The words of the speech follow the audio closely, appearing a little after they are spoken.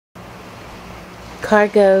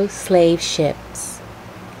cargo slave ships,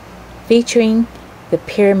 featuring the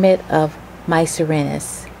Pyramid of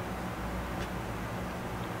Mycerinus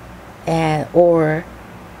or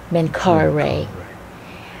Menkaure.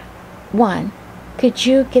 1. Could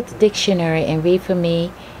you get the dictionary and read for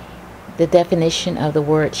me the definition of the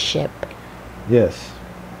word ship? Yes.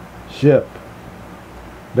 Ship.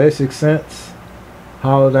 Basic sense,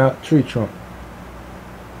 hollowed out tree trunk.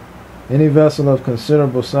 Any vessel of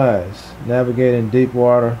considerable size, navigating deep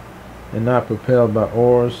water and not propelled by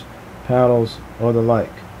oars, paddles, or the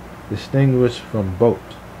like, distinguished from boat.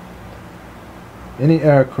 Any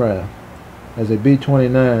aircraft, as a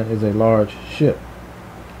B-29 is a large ship.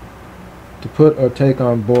 To put or take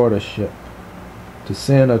on board a ship. To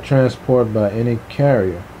send or transport by any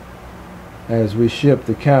carrier, as we ship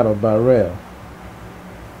the cattle by rail.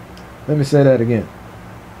 Let me say that again.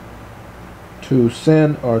 To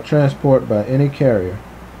send or transport by any carrier,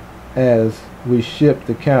 as we ship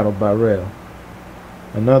the cattle by rail.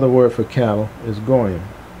 Another word for cattle is goyim.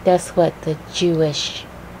 That's what the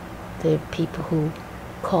people who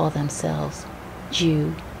call themselves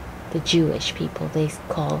the Jewish people, they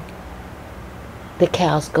call the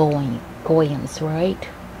cows goyims, right?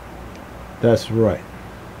 That's right.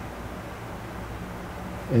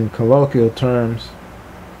 In colloquial terms,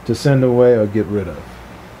 to send away or get rid of.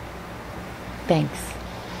 Thanks.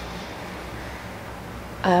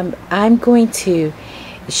 I'm going to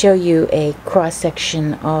show you a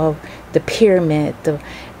cross-section of the pyramid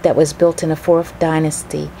that was built in the 4th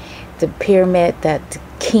dynasty. The pyramid that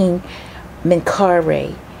King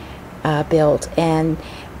Menkaure built. And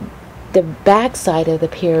the back side of the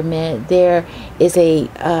pyramid, there is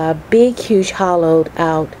a big, huge hollowed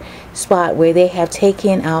out spot where they have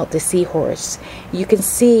taken out the seahorse. You can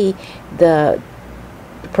see the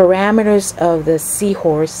parameters of the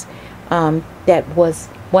seahorse that was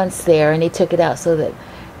once there, and they took it out so that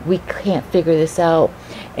we can't figure this out.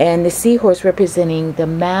 And the seahorse representing the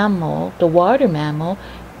mammal, the water mammal,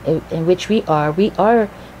 in which we are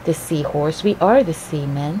the seahorse, we are the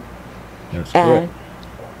seamen. That's correct.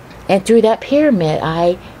 And through that pyramid,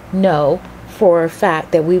 I know for a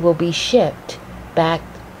fact that we will be shipped back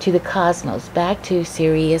to the cosmos, back to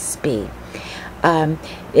Sirius B. And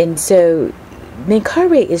so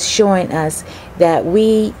Menkaure is showing us that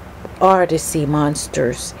we are the sea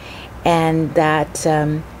monsters, and that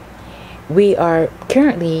we are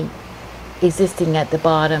currently existing at the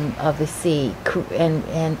bottom of the sea,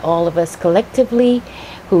 and all of us collectively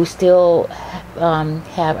who still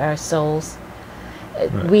have our souls.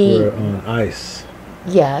 Right. We're on ice.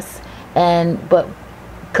 Yes, but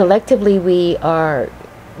collectively we are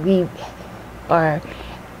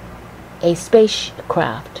a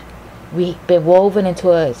spacecraft. We've been woven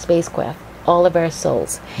into a spacecraft, all of our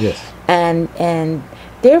souls. Yes. And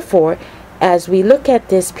therefore, as we look at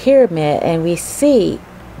this pyramid and we see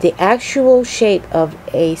the actual shape of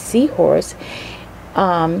a seahorse,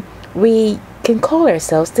 we can call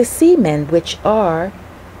ourselves the seamen, which are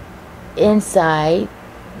inside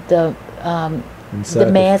the man's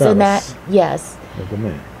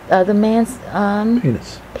the man's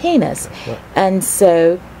penis. Right. And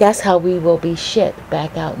so that's how we will be shipped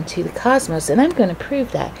back out into the cosmos. And I'm going to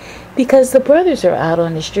prove that, because the brothers are out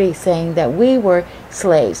on the street saying that we were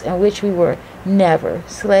slaves, in which we were never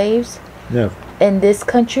slaves. Never. In this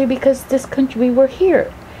country, because this country, we were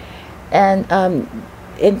here. And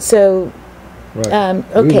so right.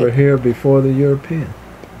 okay. We were here before the European.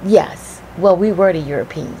 Yes. Well, we were the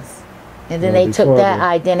Europeans. And then they took that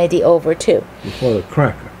identity over too. Before the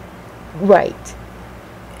cracker. Right.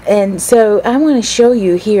 And so I want to show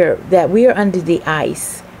you here that we are under the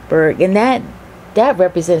iceberg, and that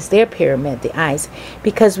represents their pyramid, the ice,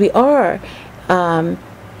 because we are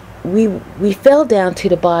we fell down to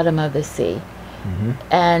the bottom of the sea. Mm-hmm.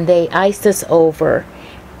 And they iced us over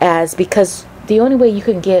because the only way you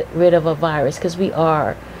can get rid of a virus, because we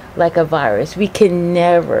are like a virus, we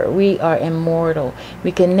are immortal.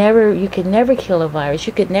 You can never kill a virus.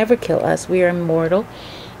 You could never kill us. We are immortal.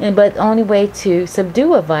 But the only way to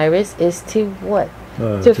subdue a virus is to what?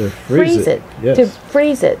 To freeze it. Yes. To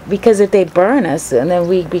freeze it. Because if they burn us, and then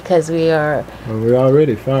because we are... Well, we're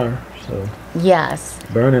already fire, so... Yes.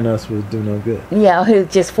 Burning us would do no good. Yeah, it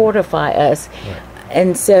would just fortify us. Right.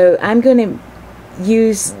 And so I'm going to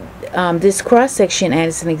use this cross-section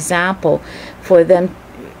as an example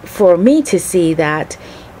for me to see that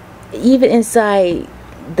even inside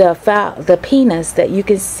the penis, that you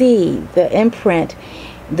can see the imprint,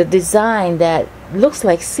 the design that looks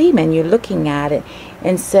like semen. You're looking at it,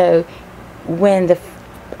 and so when the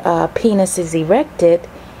penis is erected,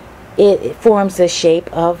 it forms the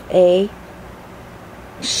shape of a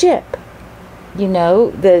ship. you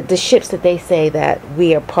know, the ships that they say that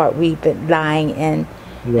we've been lying in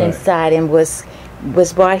inside, and was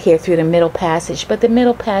brought here through the Middle Passage. But the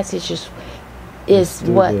Middle Passage is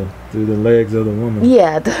through the legs of the woman.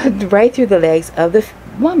 Yeah, right through the legs of the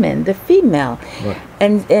woman, the female. Right.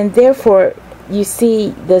 And therefore you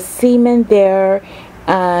see the semen there,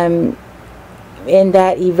 in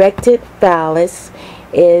that erected phallus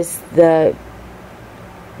is the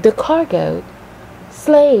cargo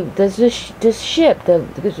slave, the ship,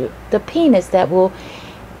 the penis that will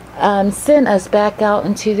send us back out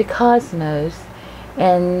into the cosmos.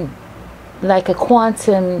 And like the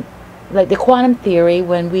quantum theory,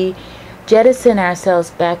 when we jettison ourselves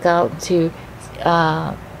back out to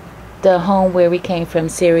the home where we came from,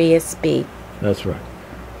 Sirius B. That's right.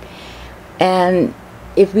 And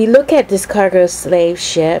if we look at this cargo slave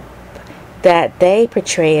ship that they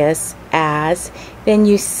portray us as, then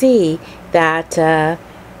you see that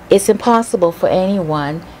it's impossible for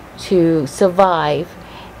anyone to survive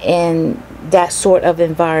in that sort of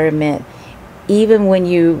environment. Even when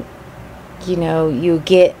you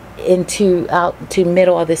get out to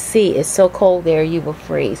middle of the sea, it's so cold there, you will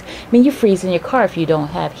freeze. I mean, you freeze in your car if you don't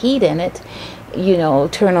have heat in it.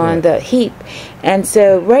 Turn on the heat. And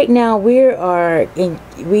so right now we are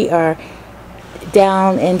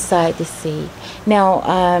down inside the sea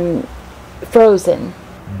now, frozen.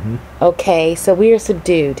 Okay, so we are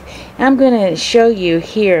subdued. I'm going to show you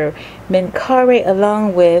here Menkaure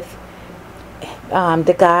along with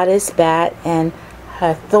the goddess Bat and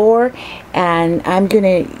Hathor, and I'm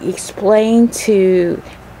going to explain to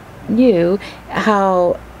you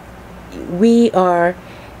how we are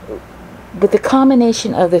with the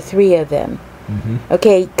combination of the three of them.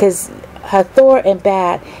 Okay, because Hathor and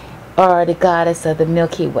Bat are the goddess of the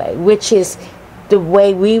Milky Way, which is the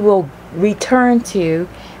way we will return to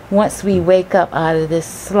once we wake up out of this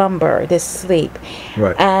slumber, this sleep.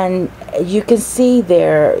 Right. And you can see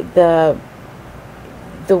there the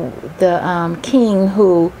king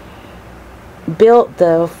who built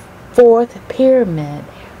the fourth pyramid.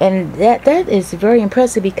 And that is very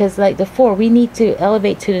impressive, because like the 4, we need to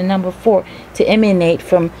elevate to the number 4 to emanate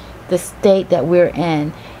from the state that we're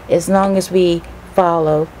in, as long as we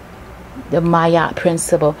follow the Mayat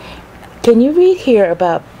principle. Can you read here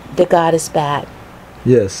about the goddess Bat?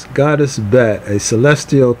 Yes, goddess Bat, a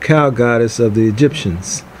celestial cow goddess of the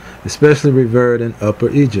Egyptians, especially revered in Upper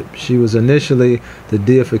Egypt. She was initially the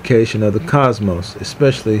deification of the cosmos,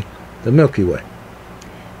 especially the Milky Way.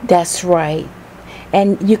 That's right.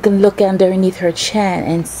 And you can look underneath her chin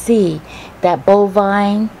and see that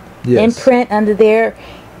bovine imprint under there.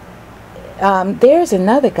 There's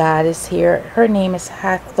another goddess here. Her name is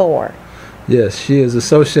Hathor. Yes, she is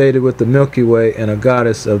associated with the Milky Way and a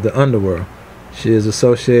goddess of the underworld. She is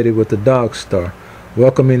associated with the dog star,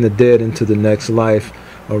 welcoming the dead into the next life,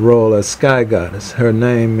 a role as sky goddess. Her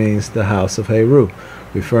name means the house of Heru,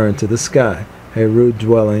 referring to the sky. Heru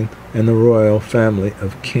dwelling in the royal family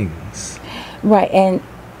of kings. Right, and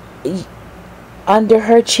under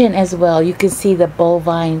her chin as well, you can see the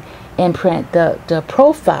bovine imprint, the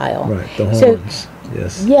profile. Right, the horns.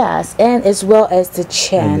 Yes. Yes, and as well as the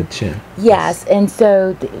chin. And the chin. Yes, and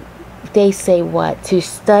so they say what? To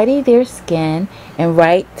study their skin and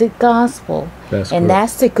write the gospel. That's and correct.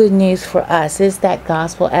 that's the good news for us, is that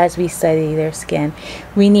gospel as we study their skin.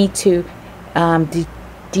 We need to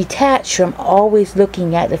detach from always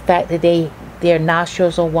looking at the fact that their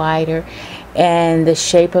nostrils are wider and the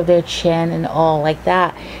shape of their chin and all like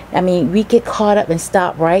that. I mean, we get caught up and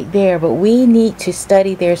stop right there, but we need to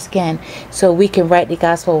study their skin so we can write the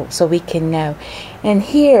gospel, so we can know. And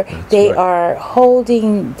here they are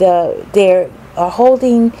holding the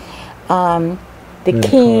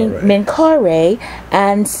king Menkaure,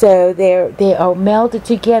 and so they are melded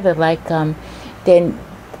together like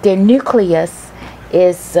their nucleus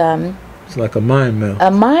is it's like a mind meld.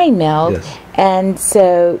 A mind meld. Yes. And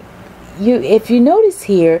so if you notice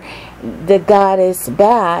here, the goddess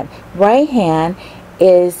Bat right hand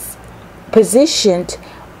is positioned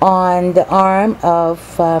on the arm of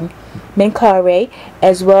Menkaure,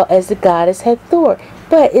 as well as the goddess Hathor.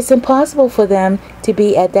 But it's impossible for them to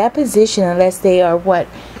be at that position unless they are what?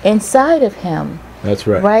 Inside of him. That's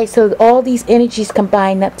right. Right? So all these energies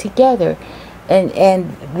combine up together, and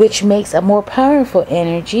which makes a more powerful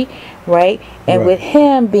energy, right? And with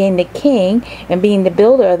him being the king and being the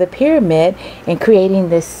builder of the pyramid and creating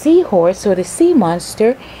the seahorse or the sea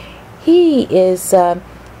monster, he is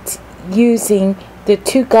using the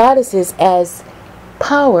two goddesses as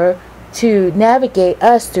power to navigate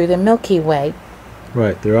us through the Milky Way.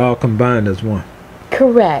 Right, they're all combined as one.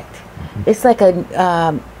 Correct. It's like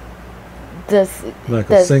the Like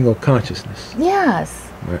the a single consciousness. yes,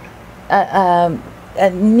 Right. a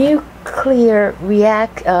nuclear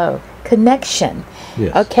connection.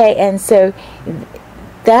 Yes. Okay, and so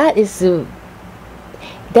that is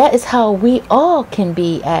how we all can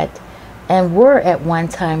be at, and were at one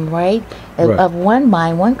time, right? Right. Of one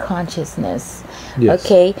mind, one consciousness. Yes.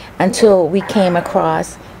 Okay, until we came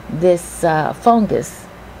across this fungus,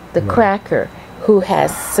 the Right. cracker, who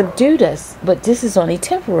has subdued us. But this is only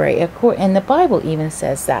temporary, and the Bible even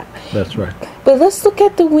says that. That's right. But let's look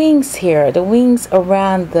at the wings here, the wings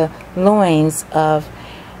around the loins of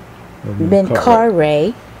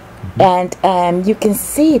Menkaure. And you can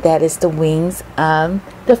see that it's the wings of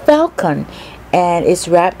the falcon, and it's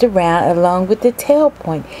wrapped around along with the tail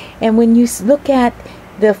point. And when you look at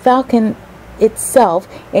the falcon itself,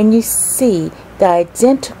 and you see the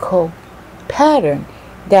identical pattern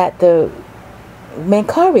that the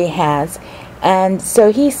Menkaure has, and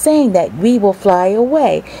so he's saying that we will fly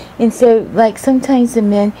away. And so, like, sometimes the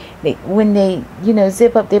men, when they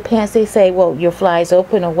zip up their pants, they say, well, your fly's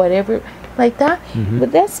open, or whatever like that.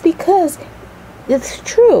 But that's because it's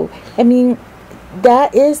true. I mean,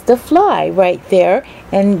 that is the fly right there,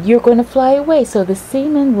 and you're going to fly away. So the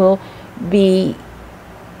semen will be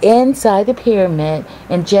inside the pyramid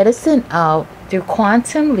and jettisoned out through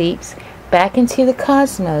quantum leaps back into the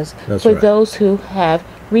cosmos. That's for right. those who have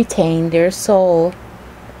retained their soul.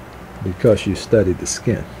 Because you studied the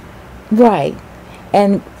skin. Right.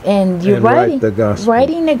 And you're And write writing the gospel.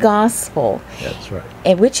 writing the gospel. That's right.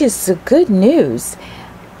 And which is the good news.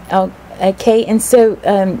 Okay, and so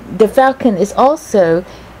the falcon is also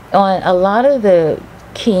on a lot of the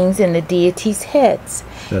kings and the deities' heads.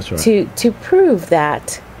 That's right. To prove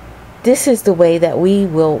that this is the way that we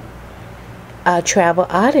will travel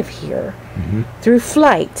out of here, through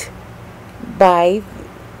flight by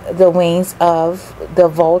the wings of the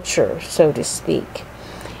vulture, so to speak.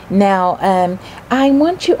 Now, I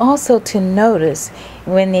want you also to notice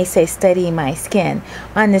when they say study my skin,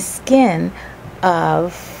 on the skin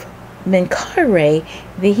of Menkaure,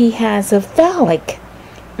 that he has a phallic.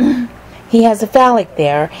 He has a phallic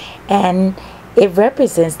there, and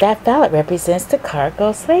that phallic represents the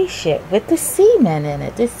cargo slave ship with the seaman in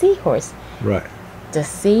it, the seahorse, Right. the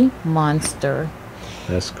sea monster.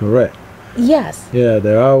 That's correct. Yes. Yeah,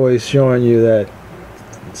 they're always showing you that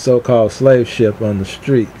so-called slave ship on the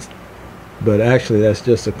streets, but actually that's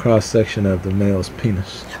just a cross-section of the male's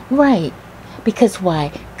penis. Right. Because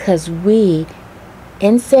why? Because we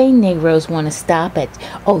insane Negroes want to stop at,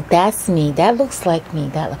 oh, that's me, that looks like me,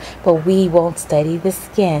 but we won't study the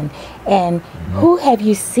skin. And who have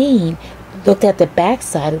you seen looked at the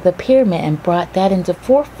backside of the pyramid and brought that into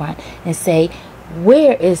forefront and say,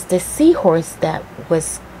 where is the seahorse that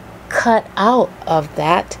was cut out of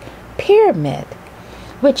that pyramid?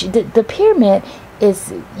 Which the pyramid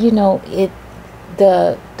is, the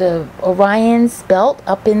Orion's belt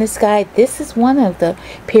up in the sky. This is one of the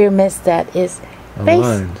pyramids that is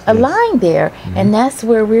aligned there, and that's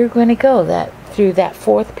where we're going to go. That through that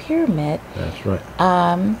fourth pyramid. That's right.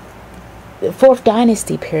 The fourth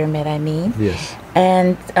dynasty pyramid, I mean. Yes.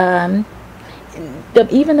 And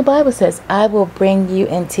even the Bible says, "I will bring you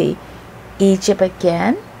into Egypt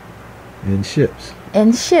again." In ships.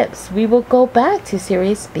 In ships. We will go back to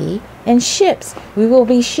Sirius B in ships. We will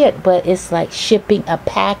be shipped, but it's like shipping a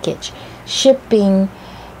package. Shipping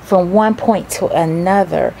from one point to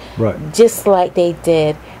another. Right. Just like they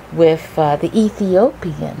did with the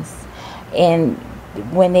Ethiopians. And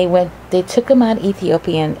when they took them out of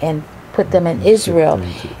Ethiopia and put them in Israel.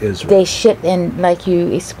 They shipped, and like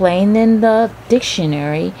you explained in the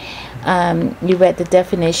dictionary, you read the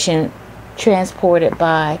definition, transported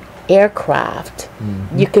by aircraft.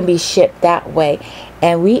 You can be shipped that way.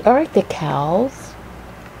 And we are the cows,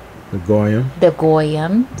 the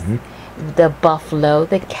goyim, the buffalo,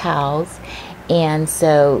 the cows, and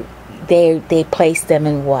so they place them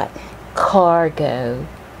in what? Cargo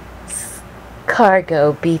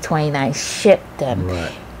B-29 shipped them.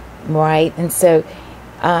 Right. And so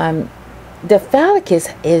the phallic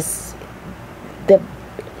is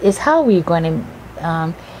how we're going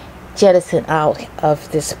to jettison out of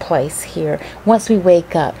this place here. Once we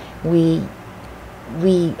wake up, we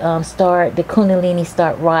start, the Kundalini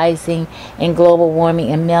start rising, and global warming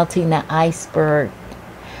and melting the iceberg.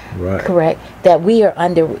 Right. Correct. That we are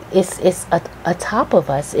under. It's atop of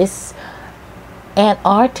us. It's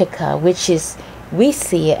Antarctica, which is, we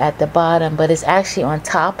see it at the bottom, but it's actually on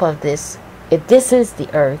top of this. If this is the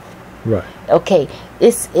Earth, right? Okay,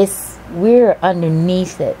 we're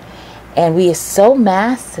underneath it, and we are so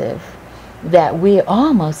massive that we're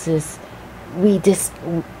almost as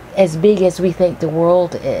big as we think the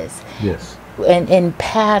world is. Yes. and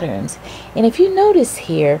patterns. And if you notice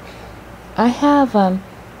here, I have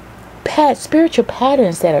spiritual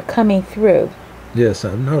patterns that are coming through. Yes,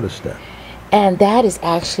 I've noticed that. And that is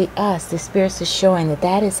actually us. The spirits are showing that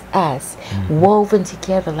that is us, woven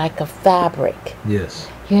together like a fabric. Yes.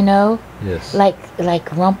 You know? Yes.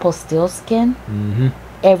 Like Rumpelstiltskin. Mm-hmm.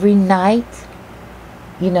 Every night,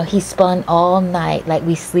 you know, he spun all night. Like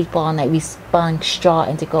we sleep all night. We spun straw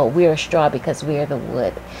into gold. We're a straw because we're the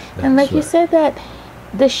wood. And like you said, that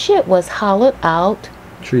the ship was hollowed out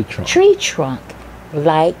tree trunk.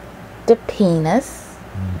 Like the penis.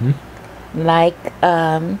 Mm-hmm. Like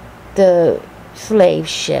the slave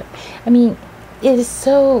ship. I mean, it is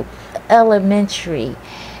so elementary,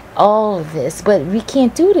 all of this, but we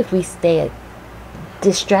can't do it if we stay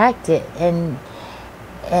distracted and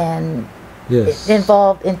yes.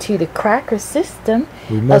 involved into the cracker system.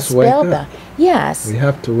 We must wake up. Yes. We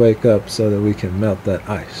have to wake up so that we can melt that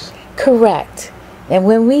ice. Correct. And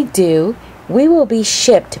when we do, we will be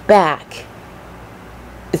shipped back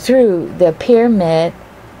through the pyramid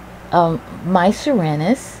of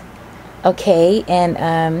Mycerinus, okay,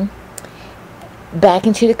 and back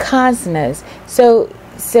into the cosmos. So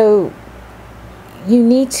you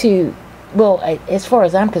need to, well, as far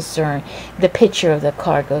as I'm concerned, the picture of the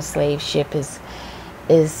cargo slave ship is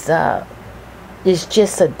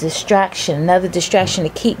just a distraction, another distraction to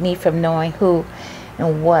keep me from knowing who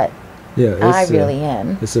and what I really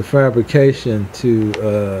am. It's a fabrication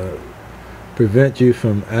to prevent you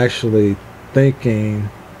from actually thinking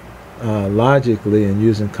logically and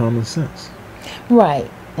using common sense. Right.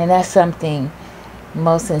 And that's something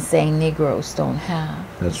most insane Negroes don't have.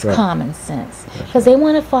 That's right. Common sense. Because they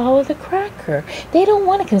want to follow the cracker. They don't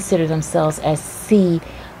want to consider themselves as sea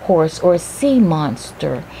horse or sea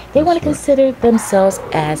monster. They want to consider themselves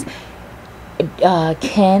as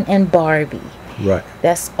Ken and Barbie. Right.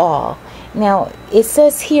 That's all. Now, it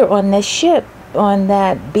says here on the ship, on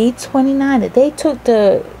that B-29, that they took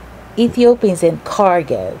the Ethiopians in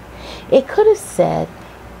cargo. It could have said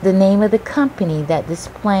the name of the company that this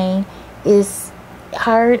plane is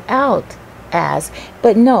hired out as,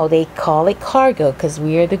 but no, they call it cargo because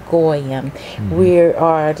we're the Goyim. We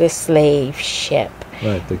are the slave ship.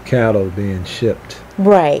 Right, the cattle being shipped.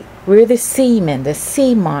 Right, we're the seamen, the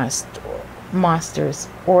sea monsters,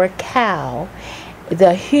 or cow,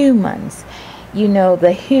 the humans. You know,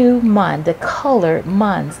 the human, the colored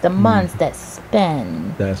muns, the muns that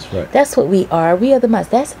spin. That's right. That's what we are. We are the muns.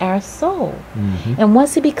 That's our soul. And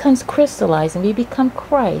once it becomes crystallized and we become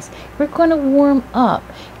Christ, we're going to warm up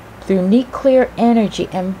through nuclear energy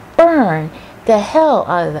and burn the hell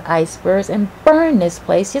out of the icebergs and burn this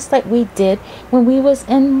place just like we did when we was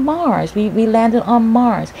in Mars. We landed on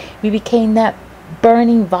Mars. We became that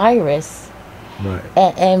burning virus. Right.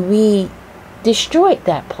 And we destroyed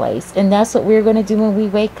that place, and that's what we're going to do when we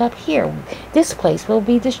wake up here. This place will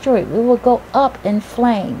be destroyed. We will go up in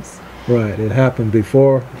flames. Right. It happened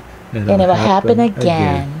before, and it will happen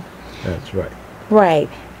again. That's right. Right.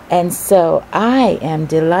 And so I am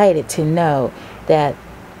delighted to know that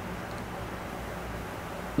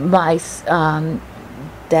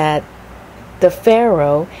that the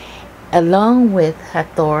Pharaoh, along with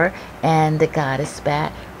Hathor and the goddess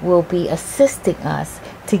Bat, will be assisting us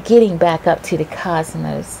to getting back up to the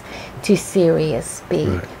cosmos, to Sirius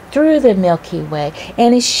B, through the Milky Way.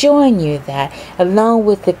 And it's showing you that, along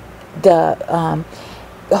with the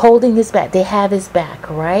holding his back, they have his back,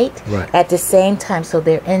 right? At the same time, so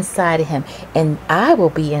they're inside of him. And I will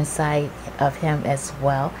be inside of him as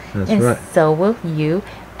well. And so will you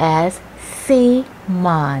as sea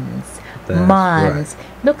mons. Mons.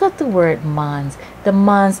 Look up the word mons. The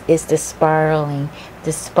mons is the spiraling,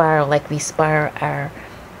 the spiral, like we spiral our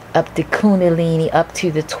up the Kundalini up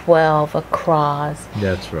to the 12 across.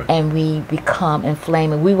 That's right. And we become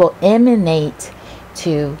inflamed. And we will emanate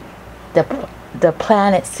to the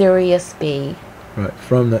planet Sirius B. Right,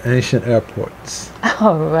 from the ancient airports.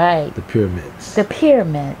 All right. The pyramids. The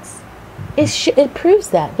pyramids. It proves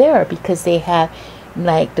that there, because they have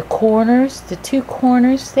like the corners, the two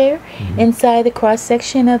corners there inside the cross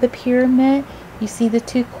section of the pyramid. You see the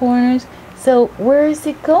two corners. So where is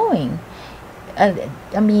it going?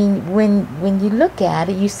 I mean, when you look at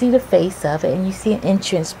it, you see the face of it and you see an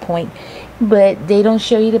entrance point, but they don't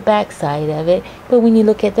show you the backside of it. But when you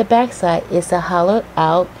look at the backside, it's a hollowed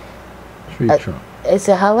out tree trunk. It's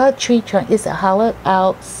a hollowed tree trunk. It's a hollowed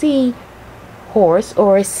out sea horse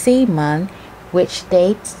or a seaman, which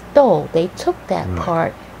they stole. They took that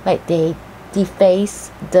part, like they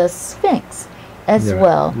defaced the Sphinx as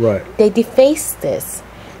well. Right. They defaced this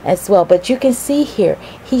as well. But you can see here,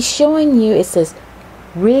 he's showing you, it says,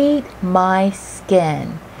 read my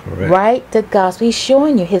skin. Correct. Right? The gospel. He's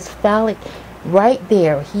showing you his phallic right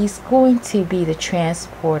there. He's going to be the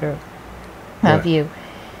transporter of you.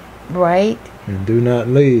 Right? And do not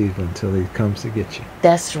leave until he comes to get you.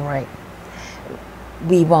 That's right.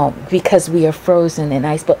 We won't, because we are frozen in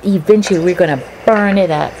ice, but eventually we're going to burn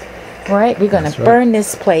it up. Right? We're going to burn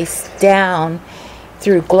this place down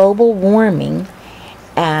through global warming.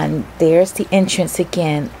 And there's the entrance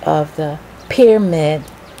again of the pyramid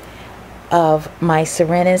of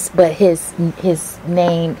Mycerinus, but his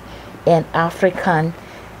name in African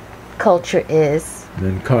culture is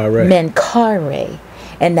Menkaure,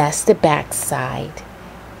 and that's the backside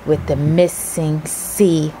with the missing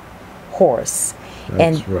sea horse. That's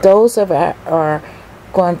and those are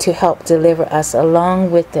going to help deliver us,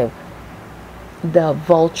 along with the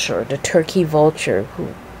vulture, the turkey vulture,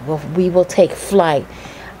 we will take flight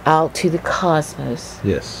out to the cosmos.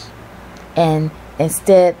 Yes. And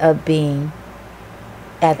instead of being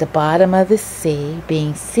at the bottom of the sea,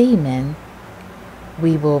 being seamen,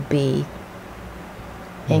 we will be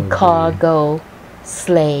in cargo,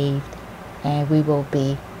 slaved, and we will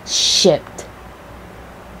be shipped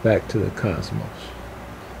back to the cosmos,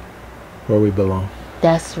 where we belong.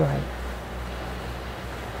 That's right.